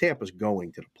playoffs, and Tampa's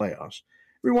going to the playoffs.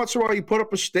 Every once in a while, you put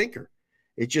up a stinker.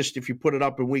 It's just if you put it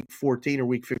up in week 14 or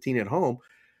week 15 at home.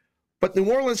 But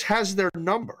New Orleans has their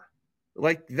number.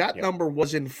 Like, that number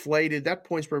was inflated. That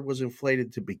point spread was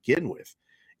inflated to begin with.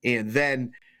 And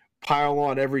then pile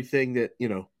on everything that,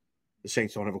 the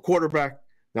Saints don't have a quarterback.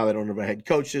 Now they don't have a head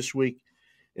coach this week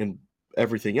and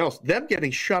everything else. Them getting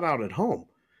shut out at home.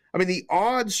 I mean, the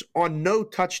odds on no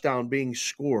touchdown being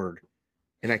scored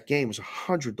in that game was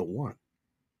 100-1.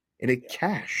 And it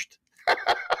cashed.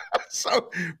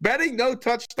 So betting no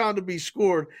touchdown to be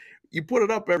scored, you put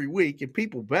it up every week, and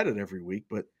people bet it every week,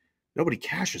 but nobody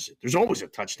cashes it. There's always a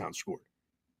touchdown scored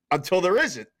until there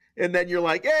isn't. And then you're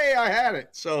like, hey, I had it.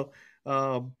 So,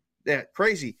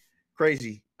 crazy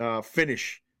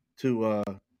finish to,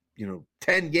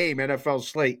 10-game NFL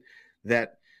slate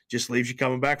that just leaves you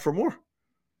coming back for more.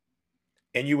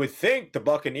 And you would think the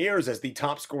Buccaneers, as the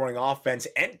top scoring offense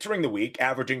entering the week,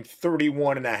 averaging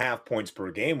 31.5 points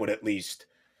per game, would at least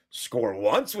score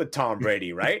once with Tom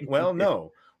Brady, right? Well,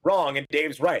 no. Wrong, and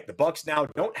Dave's right. The Bucs now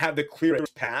don't have the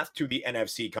clearest path to the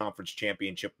NFC Conference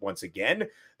Championship once again.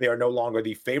 They are no longer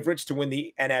the favorites to win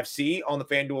the NFC on the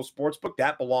FanDuel Sportsbook.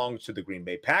 That belongs to the Green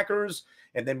Bay Packers.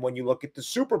 And then when you look at the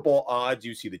Super Bowl odds,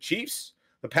 you see the Chiefs,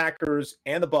 the Packers,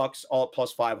 and the Bucs all at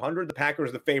plus 500. The Packers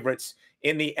are the favorites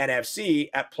in the NFC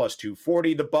at plus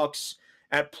 240. The Bucs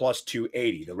at plus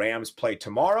 280. The Rams play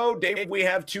tomorrow. Dave, we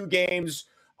have 2 games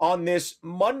on this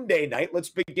Monday night. Let's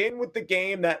begin with the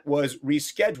game that was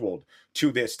rescheduled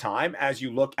to this time. As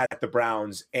you look at the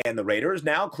Browns and the Raiders,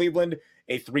 now Cleveland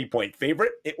a 3-point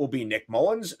favorite. It will be Nick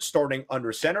Mullins starting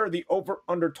under center. The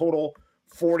over-under total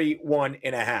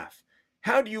 41.5.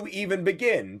 How do you even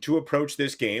begin to approach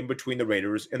this game between the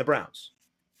Raiders and the Browns?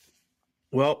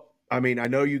 Well, I mean, I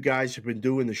know you guys have been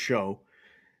doing the show.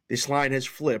 This line has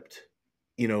flipped,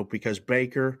 because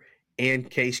Baker and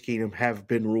Case Keenum have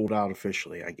been ruled out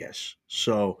officially, I guess.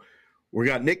 So we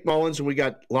got Nick Mullins and we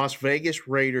got Las Vegas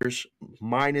Raiders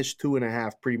minus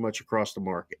 2.5 pretty much across the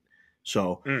market.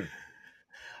 So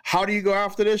how do you go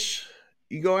after this?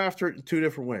 You go after it in 2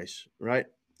 different ways, right?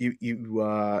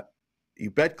 You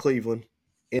bet Cleveland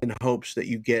in hopes that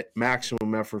you get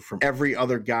maximum effort from every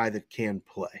other guy that can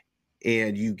play.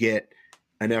 And you get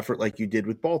an effort like you did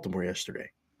with Baltimore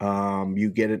yesterday.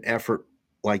 You get an effort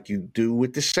like you do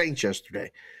with the Saints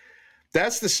yesterday.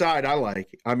 That's the side I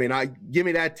like. I mean, give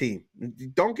me that team.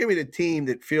 Don't give me the team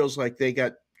that feels like they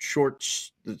got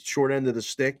the short end of the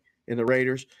stick in the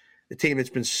Raiders, the team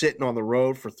that's been sitting on the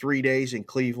road for 3 days in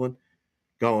Cleveland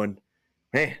going,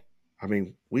 man, I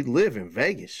mean, we live in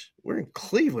Vegas. We're in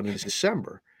Cleveland in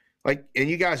December. And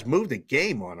you guys moved the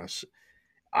game on us.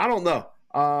 I don't know.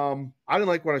 I didn't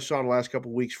like what I saw the last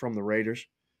couple of weeks from the Raiders.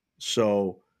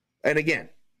 So, and again,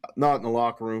 not in the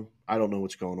locker room. I don't know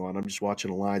what's going on. I'm just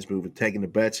watching the lines move and taking the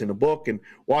bets in the book and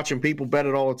watching people bet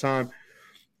it all the time.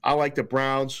 I like the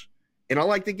Browns, and I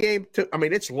like the game too. I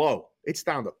mean, it's low. It's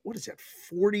down to, what is that,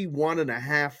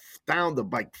 41.5, down to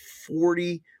like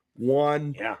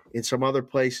 41 in some other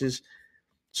places.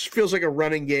 It feels like a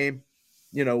running game,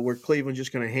 where Cleveland's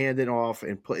just going to hand it off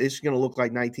and play. It's going to look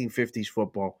like 1950s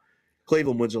football.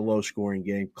 Cleveland wins a low-scoring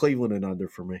game. Cleveland and under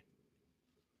for me.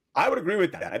 I would agree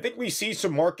with that. I think we see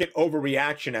some market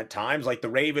overreaction at times, like the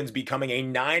Ravens becoming a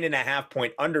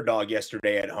 9.5-point underdog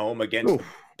yesterday at home against the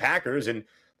Packers, and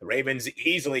the Ravens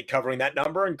easily covering that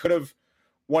number and could have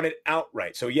won it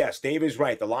outright. So yes, Dave is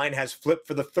right. The line has flipped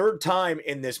for the third time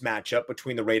in this matchup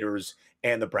between the Raiders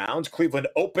and the Browns. Cleveland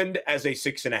opened as a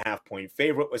 6.5-point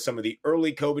favorite with some of the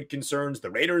early COVID concerns.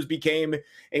 The Raiders became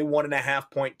a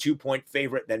 1.5-point, 2-point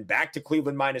favorite, then back to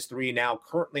Cleveland -3, now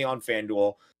currently on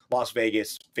FanDuel. Las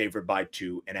Vegas favored by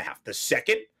 2.5. The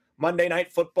second Monday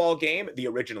Night Football game, the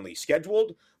originally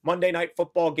scheduled Monday Night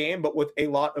Football game, but with a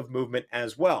lot of movement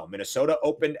as well. Minnesota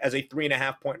opened as a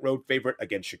 3.5-point road favorite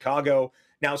against Chicago,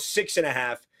 now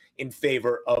 6.5 in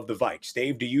favor of the Vikes.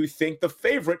 Dave, do you think the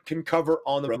favorite can cover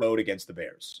on the road against the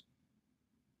Bears?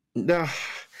 No,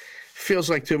 feels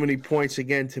like too many points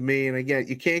again to me. And again,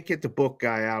 you can't get the book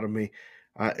guy out of me.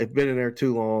 I've been in there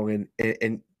too long,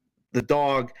 and the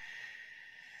dog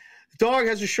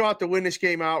has a shot to win this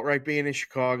game outright, being in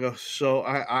Chicago. So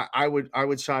I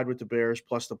would side with the Bears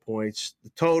plus the points. The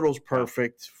total's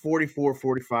perfect.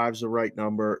 44-45 is the right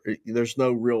number. There's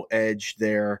no real edge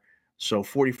there. So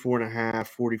 44.5,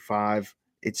 45,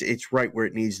 it's right where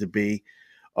it needs to be.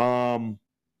 The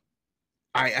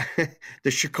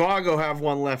Chicago have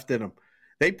one left in them.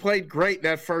 They played great in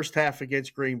that first half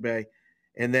against Green Bay,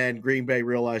 and then Green Bay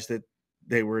realized that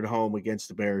they were at home against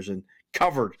the Bears and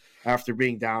covered after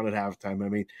being down at halftime. I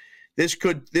mean, this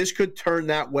could turn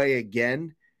that way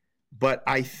again, but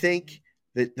I think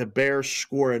that the Bears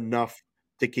score enough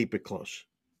to keep it close.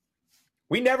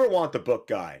 We never want the book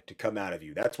guy to come out of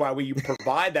you. That's why we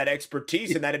provide that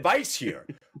expertise and that advice here.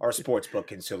 Our sportsbook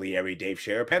consigliere, Dave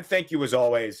Sherapan. Thank you, as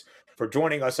always, for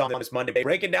joining us on this Monday,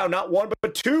 breaking down not one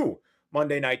but two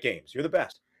Monday night games. You're the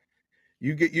best.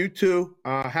 You too.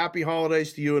 Happy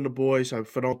holidays to you and the boys.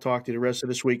 If I don't talk to you the rest of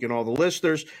this week and all the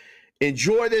listeners,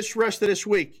 enjoy this rest of this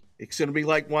week. It's going to be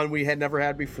like one we had never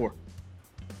had before.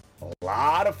 A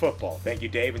lot of football. Thank you,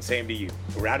 Dave, and same to you.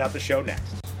 We'll round out the show next.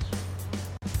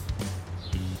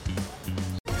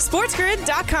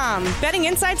 SportsGrid.com. Betting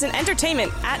insights and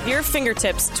entertainment at your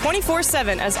fingertips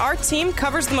 24/7 as our team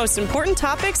covers the most important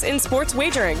topics in sports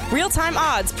wagering. Real-time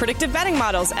odds, predictive betting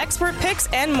models, expert picks,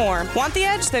 and more. Want the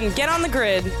edge? Then get on the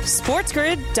grid.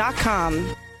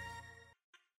 SportsGrid.com.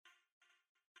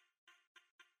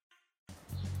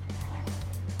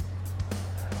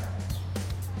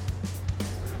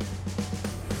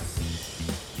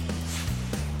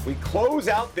 We close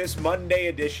out this Monday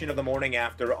edition of the Morning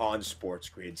After on Sports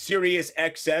Grid. Sirius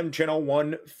XM Channel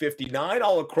 159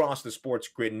 all across the Sports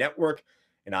Grid network.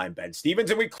 And I'm Ben Stevens.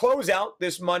 And we close out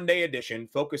this Monday edition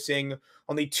focusing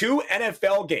on the two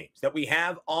NFL games that we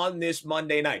have on this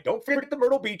Monday night. Don't forget the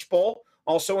Myrtle Beach Bowl.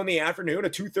 Also in the afternoon, a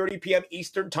 2:30 p.m.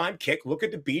 Eastern time kick. Look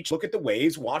at the beach, look at the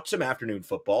waves, watch some afternoon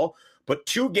football. But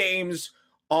two games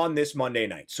on this Monday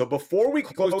night. So before we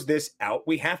close this out,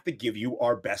 we have to give you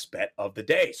our best bet of the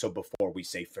day. So before we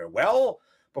say farewell,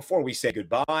 before we say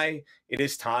goodbye, it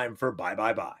is time for bye,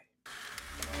 bye, bye.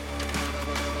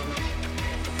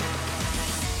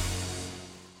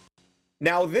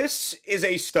 Now, this is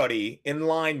a study in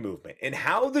line movement and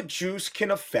how the juice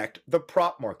can affect the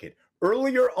prop market.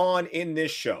 Earlier on in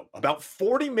this show, about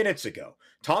 40 minutes ago,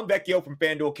 Tom Vecchio from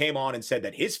FanDuel came on and said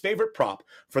that his favorite prop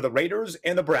for the Raiders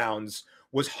and the Browns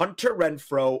was Hunter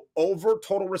Renfrow over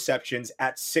total receptions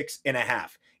at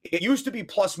 6.5. It used to be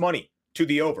plus money to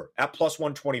the over at plus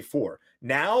 124.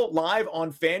 Now, live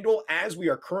on FanDuel, as we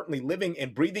are currently living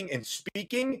and breathing and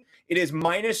speaking, it is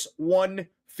minus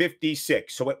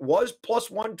 156. So it was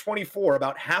plus 124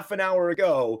 about half an hour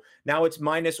ago. Now it's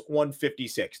minus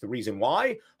 156. The reason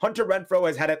why? Hunter Renfrow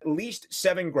has had at least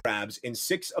 7 grabs in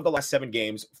 6 of the last 7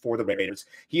 games for the Raiders.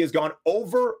 He has gone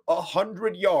over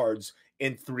 100 yards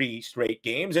in 3 straight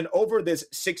games. And over this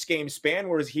 6-game span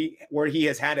where he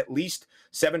has had at least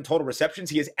 7 total receptions,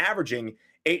 he is averaging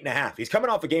 8.5. He's coming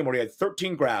off a game where he had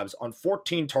 13 grabs on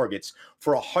 14 targets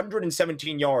for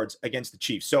 117 yards against the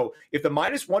Chiefs. So if the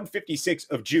minus 156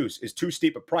 of juice is too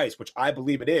steep a price, which I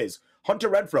believe it is, Hunter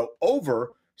Renfrow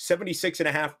over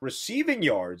 76.5 receiving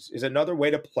yards is another way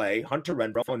to play Hunter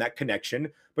Renfrow and that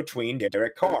connection between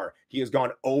Derek Carr. He has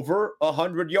gone over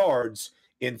 100 yards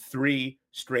in 3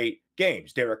 straight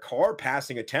games. Derek Carr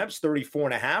passing attempts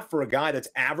 34.5 for a guy that's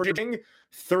averaging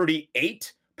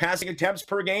 38 passing attempts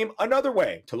per game. Another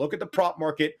way to look at the prop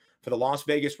market for the Las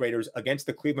Vegas Raiders against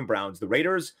the Cleveland Browns. The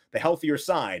Raiders, the healthier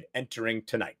side, entering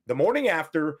tonight. The morning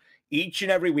after, each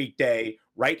and every weekday,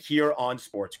 right here on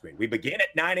Sports Grid. We begin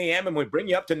at 9 a.m. and we bring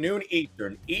you up to noon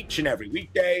Eastern each and every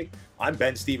weekday. I'm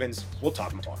Ben Stevens. We'll talk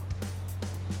tomorrow.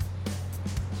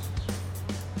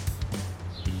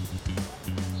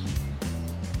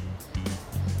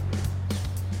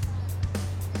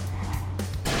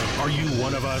 Are you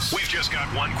one of us? We've just got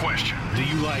one question. Do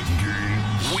you like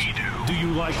games? We do. Do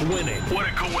you like winning? What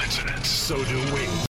a coincidence. So do we.